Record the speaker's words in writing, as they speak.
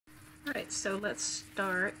Alright, so let's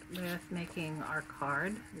start with making our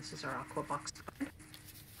card. This is our Aqua Box card.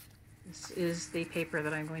 This is the paper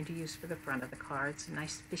that I'm going to use for the front of the card. It's a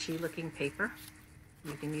nice fishy looking paper.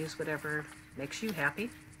 You can use whatever makes you happy.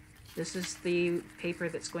 This is the paper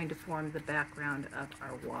that's going to form the background of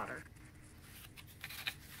our water.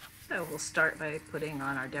 So we'll start by putting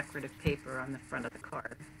on our decorative paper on the front of the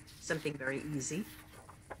card. Something very easy.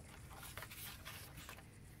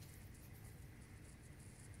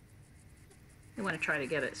 You want to try to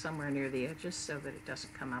get it somewhere near the edges so that it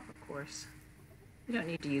doesn't come up, of course. You don't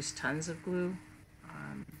need to use tons of glue,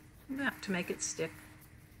 enough to make it stick.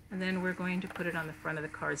 And then we're going to put it on the front of the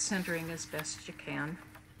card, centering as best you can.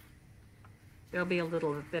 There'll be a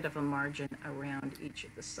little bit of a margin around each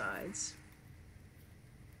of the sides.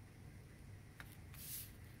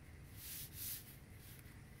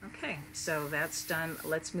 Okay, so that's done.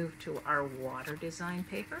 Let's move to our water design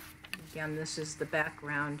paper. Again, this is the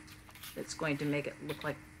background that's going to make it look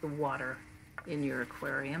like the water in your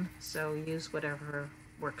aquarium. So use whatever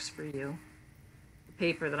works for you. The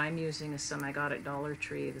paper that I'm using is some I got at Dollar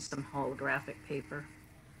Tree. It's some holographic paper.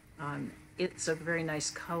 It's a very nice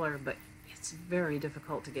color, but it's very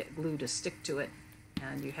difficult to get glue to stick to it,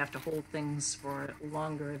 and you have to hold things for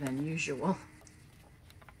longer than usual.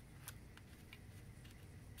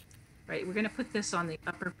 Right, we're going to put this on the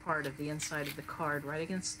upper part of the inside of the card, right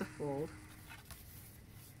against the fold.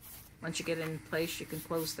 Once you get it in place, you can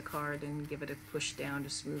close the card and give it a push down to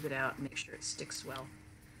smooth it out and make sure it sticks well.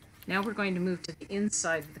 Now we're going to move to the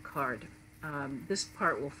inside of the card. This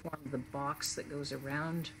part will form the box that goes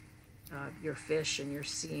around your fish and your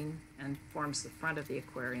scene and forms the front of the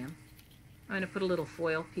aquarium. I'm going to put a little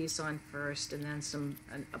foil piece on first and then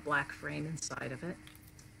a black frame inside of it.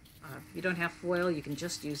 If you don't have foil, you can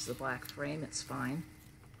just use the black frame, it's fine.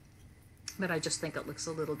 But I just think it looks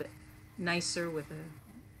a little bit nicer with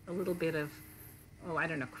a little bit of, oh, I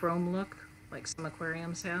don't know, chrome look, like some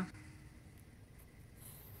aquariums have.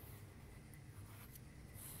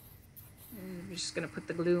 And we're just going to put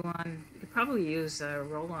the glue on. You could probably use a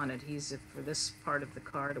roll-on adhesive for this part of the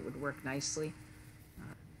card. It would work nicely.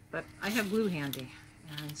 But I have glue handy,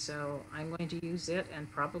 and so I'm going to use it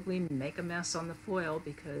and probably make a mess on the foil,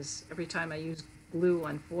 because every time I use glue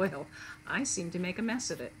on foil, I seem to make a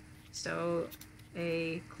mess of it. So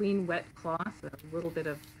a clean wet cloth, a little bit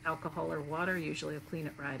of alcohol or water, usually will clean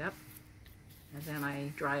it right up, and then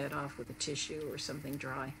I dry it off with a tissue or something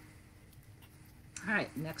dry. Alright,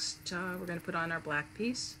 next we're going to put on our black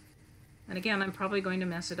piece, and again I'm probably going to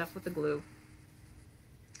mess it up with the glue,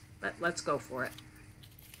 but let's go for it.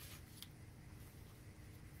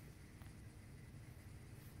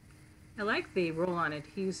 I like the roll-on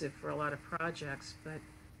adhesive for a lot of projects, but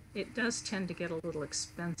it does tend to get a little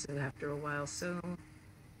expensive after a while, so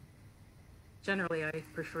generally I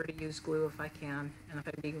prefer to use glue if I can, and if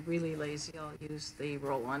I'm being really lazy, I'll use the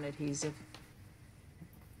roll-on adhesive.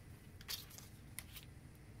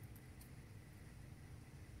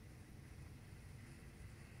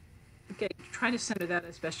 Okay, try to center that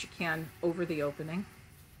as best you can over the opening.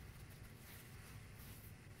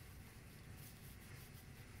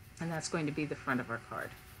 And that's going to be the front of our card.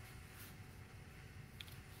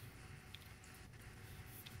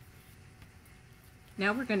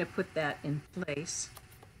 Now we're going to put that in place.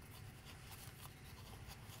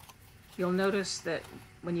 You'll notice that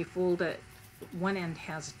when you fold it, one end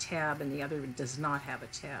has a tab and the other does not have a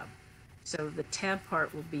tab. So the tab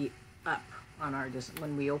part will be up on our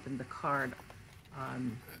when we open the card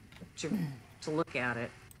to look at it.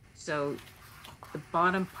 So the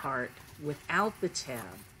bottom part without the tab,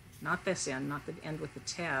 not this end, not the end with the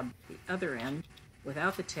tab, the other end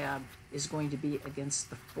without the tab is going to be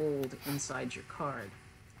against the fold inside your card.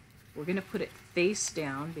 We're going to put it face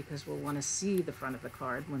down because we'll want to see the front of the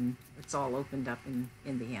card when it's all opened up in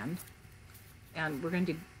the end. And we're going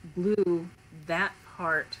to glue that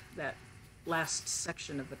part, that last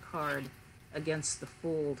section of the card, against the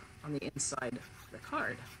fold on the inside of the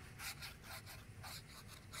card.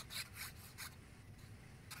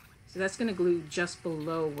 So that's going to glue just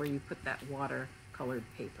below where you put that watercolored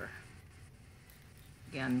paper.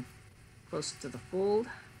 Again, close to the fold,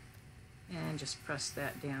 and just press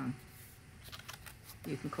that down.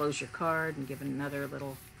 You can close your card and give it another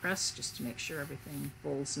little press just to make sure everything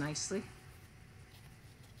folds nicely.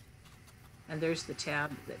 And there's the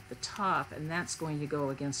tab at the top, and that's going to go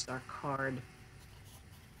against our card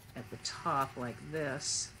at the top like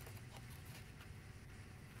this.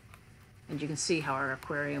 And you can see how our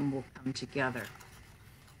aquarium will come together.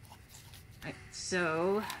 Right,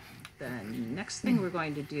 so the next thing we're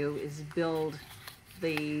going to do is build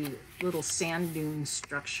the little sand dune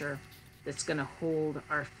structure that's going to hold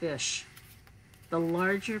our fish. The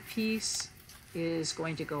larger piece is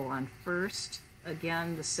going to go on first.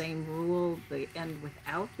 Again, the same rule. The end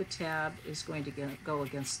without the tab is going to go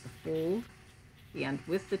against the fold. The end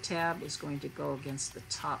with the tab is going to go against the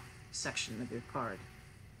top section of your card.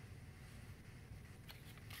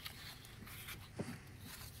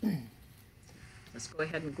 Let's go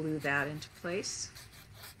ahead and glue that into place.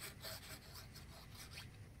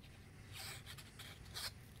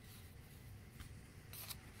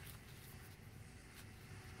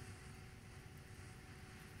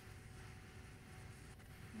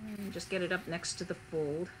 And just get it up next to the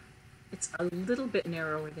fold. It's a little bit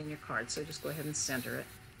narrower than your card, so just go ahead and center it.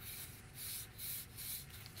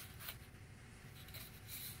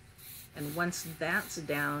 And once that's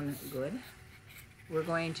down good, we're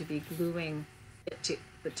going to be gluing it to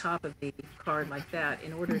the top of the card like that.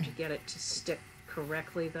 In order to get it to stick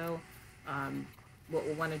correctly though, what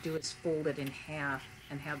we'll want to do is fold it in half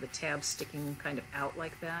and have the tab sticking kind of out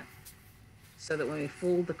like that, so that when we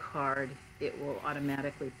fold the card, it will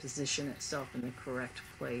automatically position itself in the correct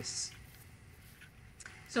place.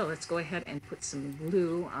 So let's go ahead and put some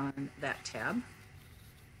glue on that tab.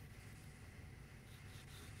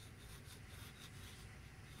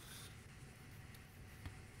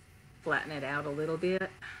 Flatten it out a little bit.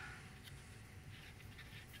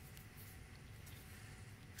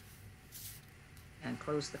 And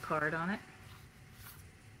close the card on it.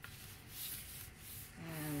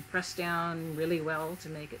 And press down really well to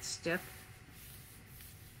make it stiff.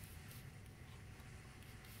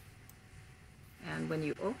 And when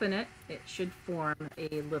you open it, it should form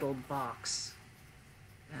a little box.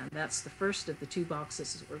 And that's the first of the two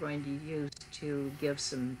boxes that we're going to use to give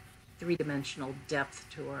some three-dimensional depth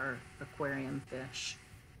to our aquarium fish.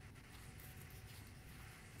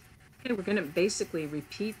 Okay, we're going to basically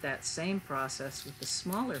repeat that same process with the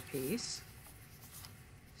smaller piece.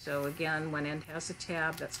 So again, one end has a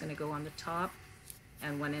tab, that's going to go on the top,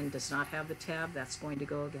 and one end does not have the tab, that's going to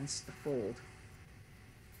go against the fold.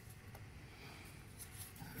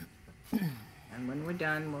 And when we're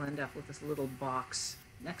done, we'll end up with this little box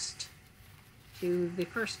next to the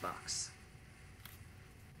first box.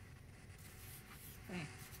 Okay,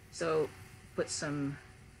 so put some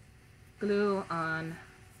glue on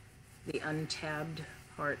the untabbed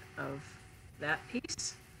part of that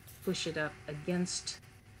piece. Push it up against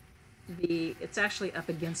it's actually up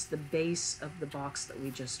against the base of the box that we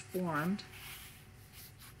just formed.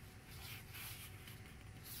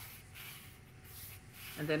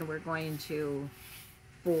 And then we're going to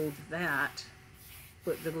fold that,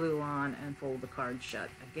 put the glue on, and fold the card shut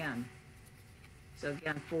again. So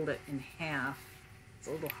again, fold it in half. It's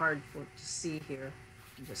a little hard to see here.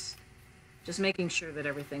 I'm just making sure that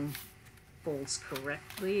everything folds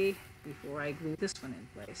correctly before I glue this one in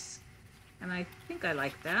place. And I think I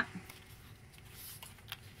like that.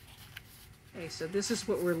 Okay, so this is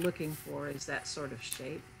what we're looking for, is that sort of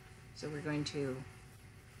shape. So we're going to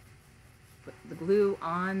put the glue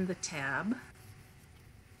on the tab.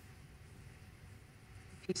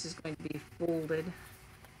 The piece is going to be folded.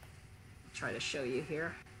 I'll try to show you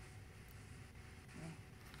here. Okay.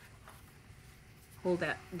 Hold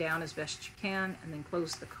that down as best you can, and then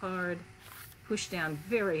close the card. Push down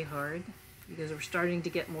very hard, because we're starting to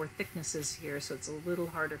get more thicknesses here, so it's a little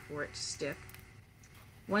harder for it to stick.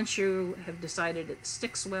 Once you have decided it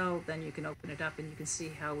sticks well, then you can open it up and you can see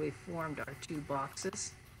how we've formed our two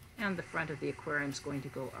boxes. And the front of the aquarium is going to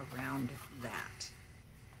go around that.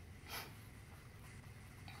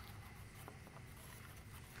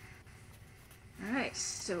 All right,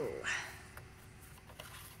 so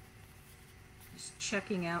just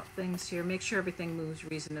checking out things here. Make sure everything moves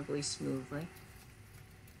reasonably smoothly.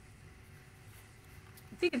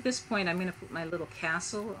 I think at this point I'm going to put my little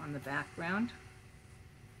castle on the background.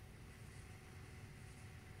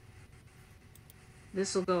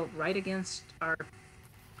 This will go right against our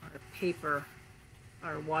paper,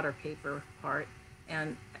 our water paper part,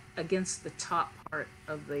 and against the top part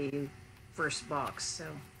of the first box. So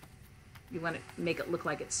you want to make it look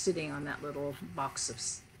like it's sitting on that little box of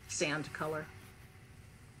sand color.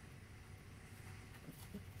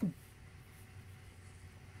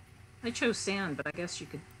 I chose sand, but I guess you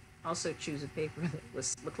could also choose a paper that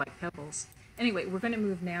looked like pebbles. Anyway, we're going to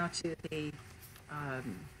move now to the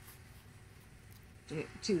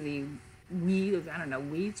weed, I don't know,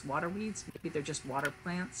 weeds, water weeds. Maybe they're just water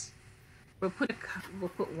plants. We'll put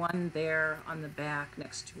one there on the back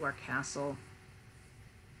next to our castle.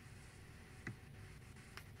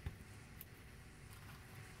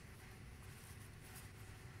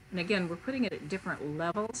 And again, we're putting it at different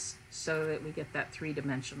levels so that we get that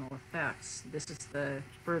three-dimensional effects. This is the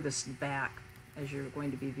furthest back as you're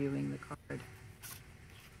going to be viewing the card.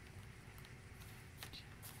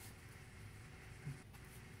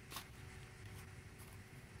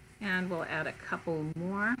 And we'll add a couple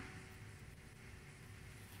more.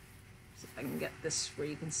 See if I can get this where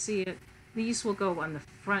you can see it. These will go on the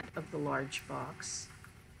front of the large box.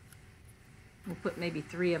 We'll put maybe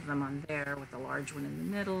 3 of them on there with a large one in the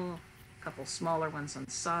middle, a couple smaller ones on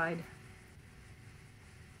the side.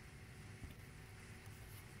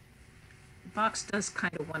 The box does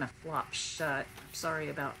kind of want to flop shut. I'm sorry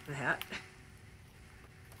about that.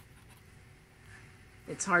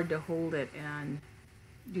 It's hard to hold it and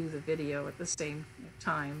do the video at the same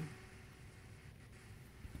time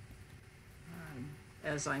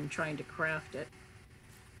as I'm trying to craft it.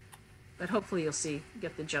 But hopefully you'll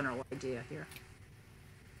get the general idea here.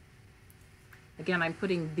 Again, I'm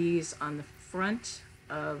putting these on the front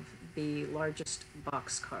of the largest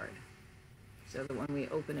box card, so that when we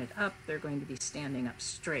open it up, they're going to be standing up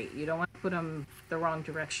straight. You don't want to put them the wrong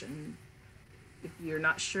direction. If you're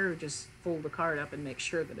not sure, just fold the card up and make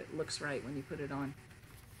sure that it looks right when you put it on.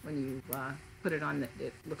 When you put it on, that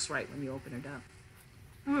it looks right when you open it up.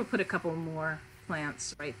 I'm going to put a couple more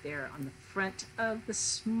plants right there on the front of the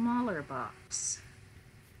smaller box.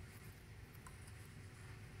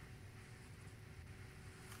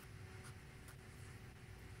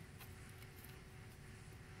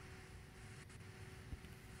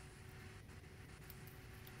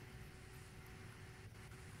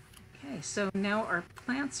 Okay, so now our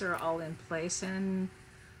plants are all in place, and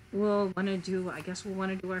we'll want to do, I guess we'll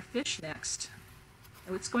want to do our fish next.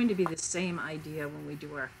 It's going to be the same idea when we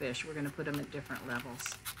do our fish. We're going to put them at different levels.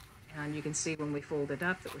 And you can see when we fold it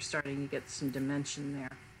up that we're starting to get some dimension there.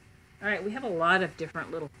 All right, we have a lot of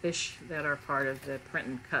different little fish that are part of the print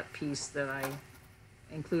and cut piece that I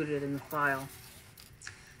included in the file.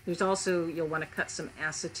 There's also, you'll want to cut some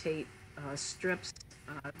acetate strips.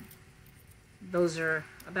 Those are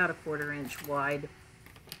about a 1/4 inch wide.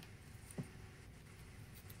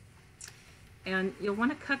 And you'll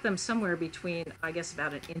want to cut them somewhere between, I guess,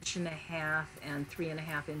 about 1.5 inches and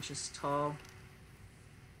 3.5 inches tall.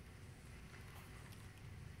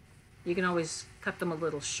 You can always cut them a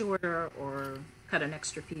little shorter or cut an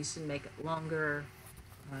extra piece and make it longer,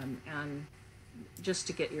 and just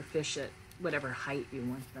to get your fish at whatever height you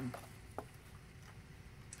want them.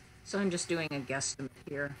 So I'm just doing a guesstimate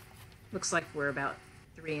here. Looks like we're about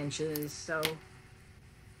 3 inches, so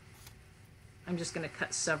I'm just going to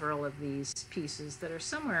cut several of these pieces that are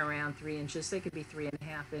somewhere around 3 inches. They could be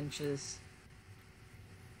 3.5 inches.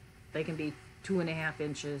 They can be 2.5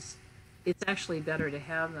 inches. It's actually better to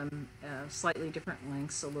have them slightly different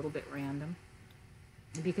lengths, a little bit random,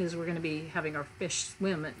 because we're going to be having our fish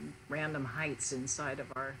swim at random heights inside of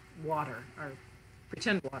our water, our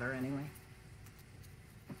pretend water anyway.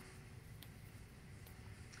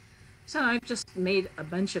 So I've just made a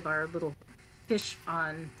bunch of our little fish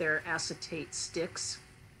on their acetate sticks,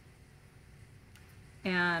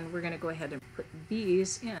 and we're going to go ahead and put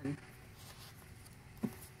these in.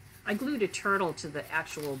 I glued a turtle to the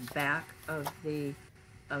actual back of the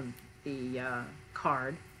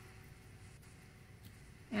card,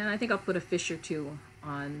 and I think I'll put a fish or 2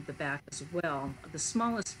 on the back as well. The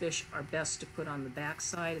smallest fish are best to put on the back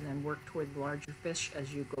side and then work toward the larger fish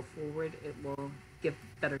as you go forward. It will give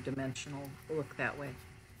better dimensional look that way.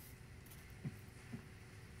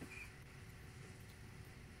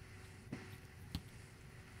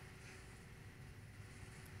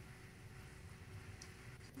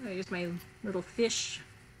 Here's my little fish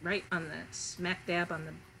right on the smack dab on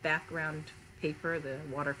the background paper, the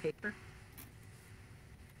water paper.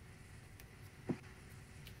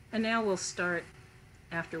 And now we'll start,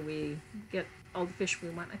 after we get all the fish we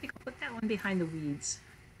want. I think I'll put that one behind the weeds.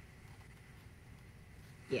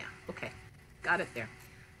 Yeah, okay, got it there.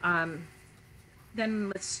 Then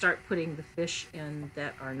let's start putting the fish in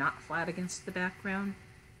that are not flat against the background.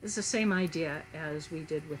 It's the same idea as we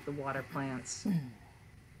did with the water plants.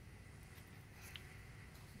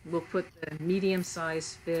 We'll put the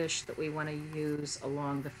medium-sized fish that we want to use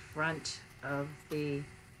along the front of the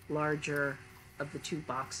larger of the 2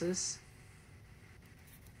 boxes.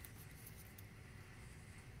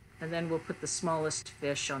 And then we'll put the smallest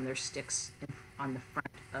fish on their sticks on the front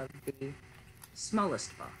of the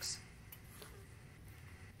smallest box.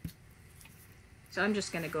 So I'm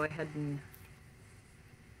just going to go ahead and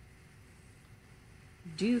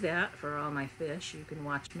do that for all my fish. You can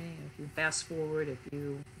watch me. If you fast forward, if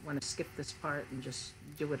you want to skip this part and just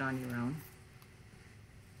do it on your own.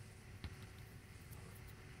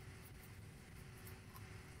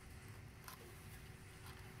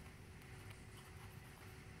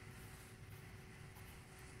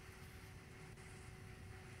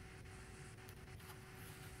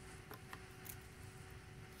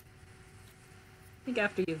 think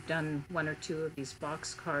after you've done one or two of these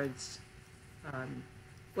box cards,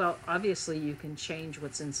 well, obviously you can change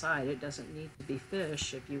what's inside. It doesn't need to be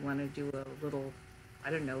fish. If you want to do a little, I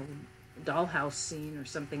don't know, dollhouse scene or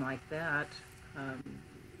something like that,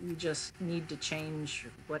 you just need to change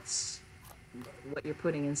what you're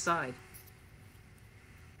putting inside.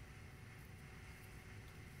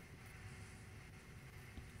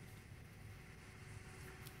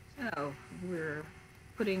 So we're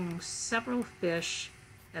putting several fish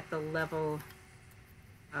at the level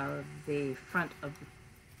of the front of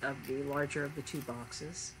the larger of the two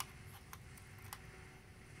boxes.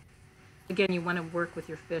 Again, you want to work with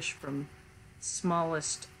your fish from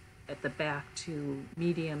smallest at the back to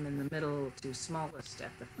medium in the middle to smallest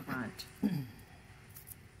at the front.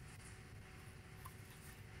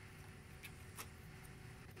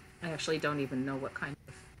 I actually don't even know what kind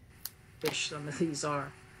of fish some of these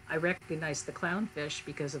are. I recognize the clownfish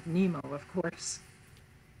because of Nemo, of course.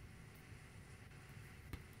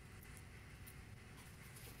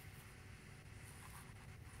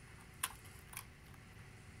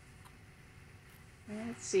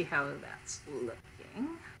 Let's see how that's looking. Make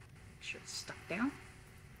sure it's stuck down.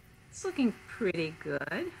 It's looking pretty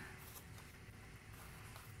good.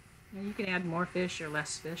 Now you can add more fish or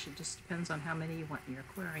less fish. It just depends on how many you want in your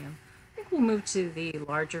aquarium. I think we'll move to the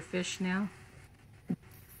larger fish now.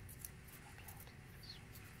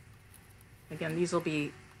 Again, these will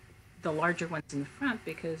be the larger ones in the front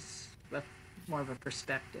because of more of a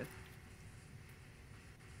perspective.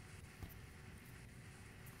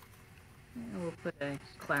 And we'll put a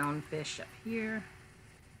clownfish up here.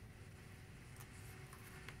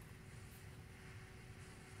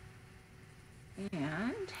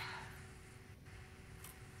 And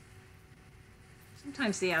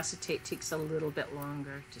sometimes the acetate takes a little bit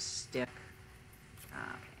longer to stick.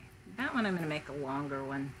 Okay, that one I'm going to make a longer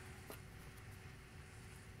one.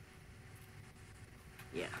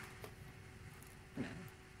 Yeah.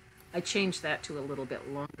 I changed that to a little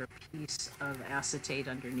bit longer piece of acetate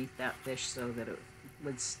underneath that fish so that it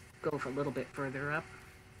would go a little bit further up.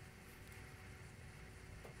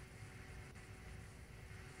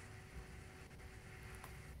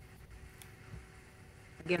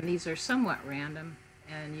 Again, these are somewhat random,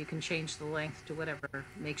 and you can change the length to whatever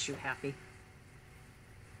makes you happy.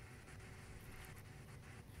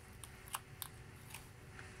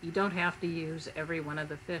 You don't have to use every one of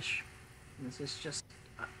the fish. This is just,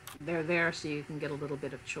 they're there so you can get a little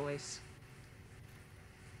bit of choice.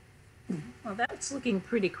 Well, that's looking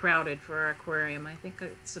pretty crowded for our aquarium. I think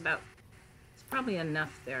it's probably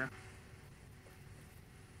enough there.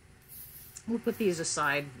 We'll put these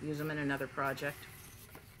aside, use them in another project.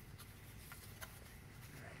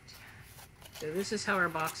 All right. So this is how our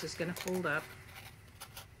box is going to fold up.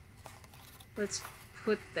 Let's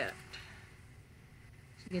put that.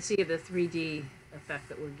 You can see the 3D effect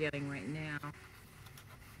that we're getting right now.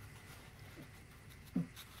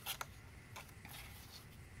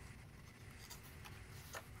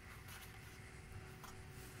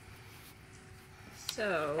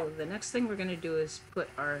 So the next thing we're going to do is put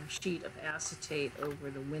our sheet of acetate over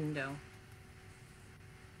the window.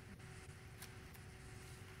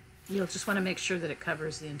 You'll just want to make sure that it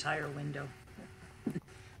covers the entire window.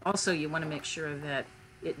 Also, you want to make sure that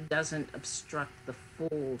it doesn't obstruct the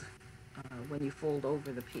fold when you fold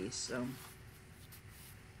over the piece. So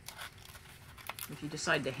if you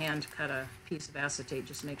decide to hand cut a piece of acetate,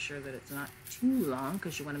 just make sure that it's not too long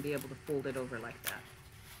because you want to be able to fold it over like that.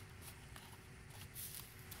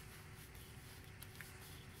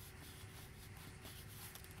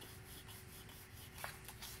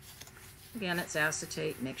 Again, it's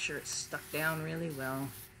acetate. Make sure it's stuck down really well.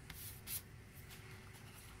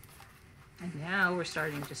 And now we're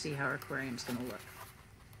starting to see how our aquarium's going to look.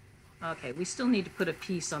 Okay, we still need to put a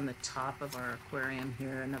piece on the top of our aquarium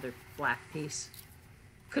here, another black piece.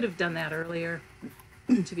 Could have done that earlier.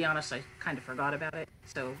 To be honest, I kind of forgot about it,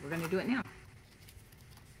 so we're going to do it now.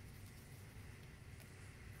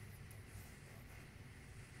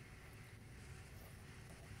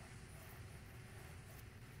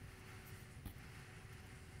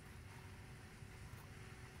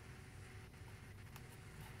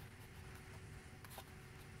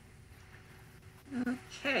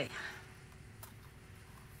 Okay.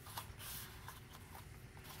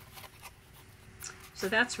 So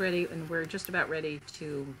that's ready, and we're just about ready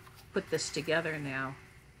to put this together now.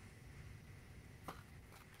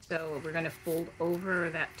 So we're going to fold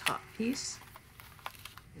over that top piece.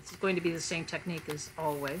 This is going to be the same technique as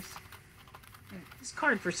always. And this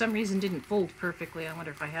card, for some reason, didn't fold perfectly. I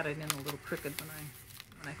wonder if I had it in a little crooked when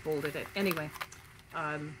I folded it. Anyway,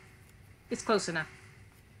 it's close enough.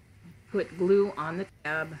 Put glue on the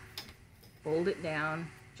tab, fold it down,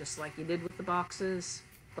 just like you did with the boxes,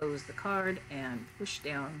 close the card, and push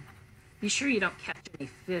down. Be sure you don't catch any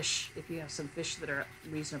fish if you have some fish that are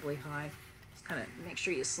reasonably high. Just kind of make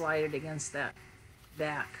sure you slide it against that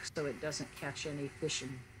back so it doesn't catch any fish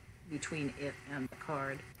in between it and the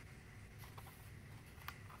card.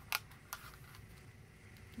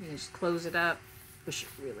 You just close it up, push it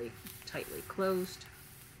really tightly closed.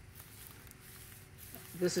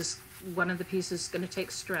 This is one of the pieces going to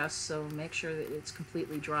take stress, so make sure that it's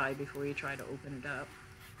completely dry before you try to open it up.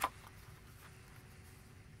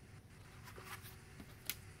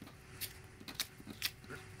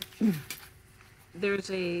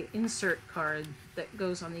 There's a insert card that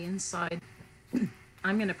goes on the inside.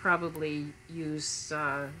 I'm going to probably use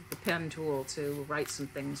the pen tool to write some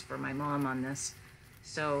things for my mom on this.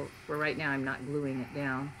 So for right now, I'm not gluing it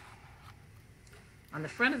down. On the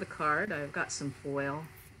front of the card, I've got some foil.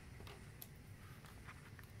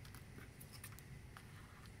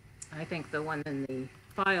 I think the one in the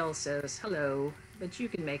file says hello, but you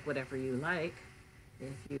can make whatever you like.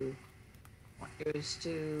 If you want yours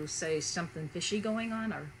to say something fishy going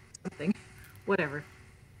on or something, whatever.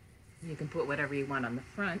 You can put whatever you want on the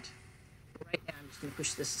front. Right now, I'm just going to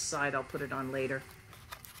push this aside. I'll put it on later.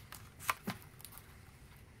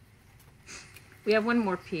 We have one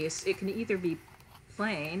more piece. It can either be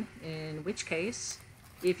plain, in which case,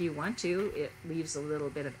 if you want to, it leaves a little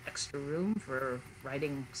bit of extra room for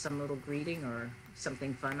writing some little greeting or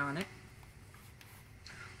something fun on it.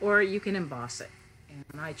 Or you can emboss it.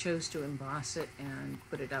 And I chose to emboss it and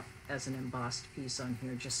put it up as an embossed piece on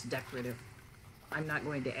here, just decorative. I'm not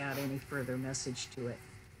going to add any further message to it.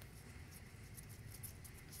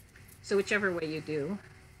 So whichever way you do,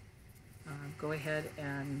 go ahead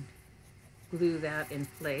and glue that in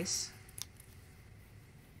place.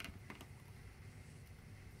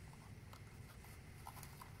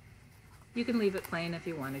 You can leave it plain if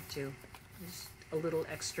you wanted to. Just a little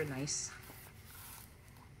extra nice.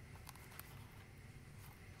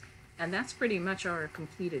 And that's pretty much our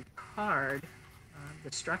completed card,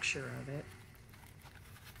 the structure of it.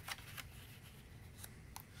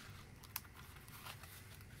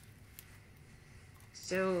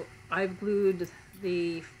 So I've glued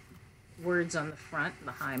the words on the front,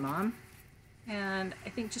 the Hi Mom, and I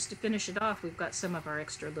think just to finish it off, we've got some of our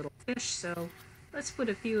extra little fish, so let's put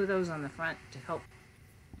a few of those on the front to help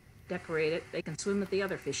decorate it. They can swim with the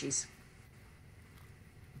other fishies.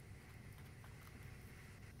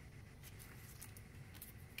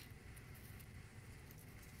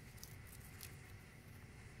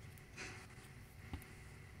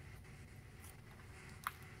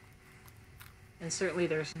 And certainly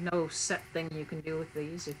there's no set thing you can do with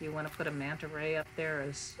these. If you want to put a manta ray up there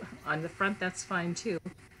as on the front, that's fine too.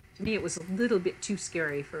 To me, it was a little bit too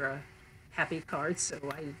scary for a happy card, so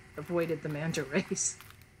I avoided the manta rays.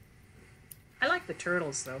 I like the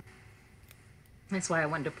turtles though. That's why I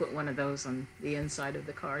wanted to put one of those on the inside of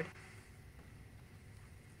the card.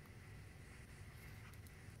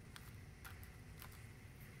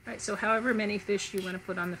 All right, so however many fish you want to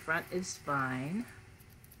put on the front is fine.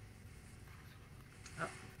 Oh,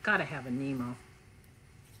 gotta have a Nemo.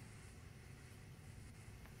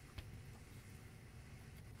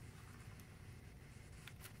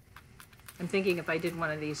 I'm thinking if I did one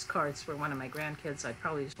of these cards for one of my grandkids, I'd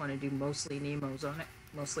probably just want to do mostly Nemos on it,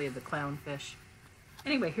 mostly of the clownfish.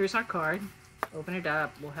 Anyway, here's our card. Open it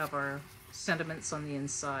up. We'll have our sentiments on the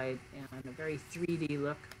inside and a very 3D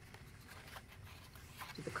look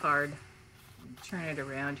to the card. Turn it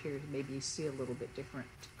around here to maybe see a little bit different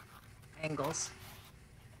angles.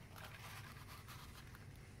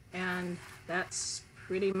 And that's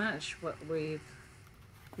pretty much what we've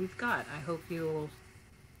got. I hope you'll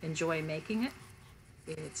enjoy making it.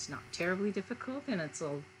 It's not terribly difficult, and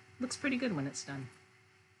looks pretty good when it's done.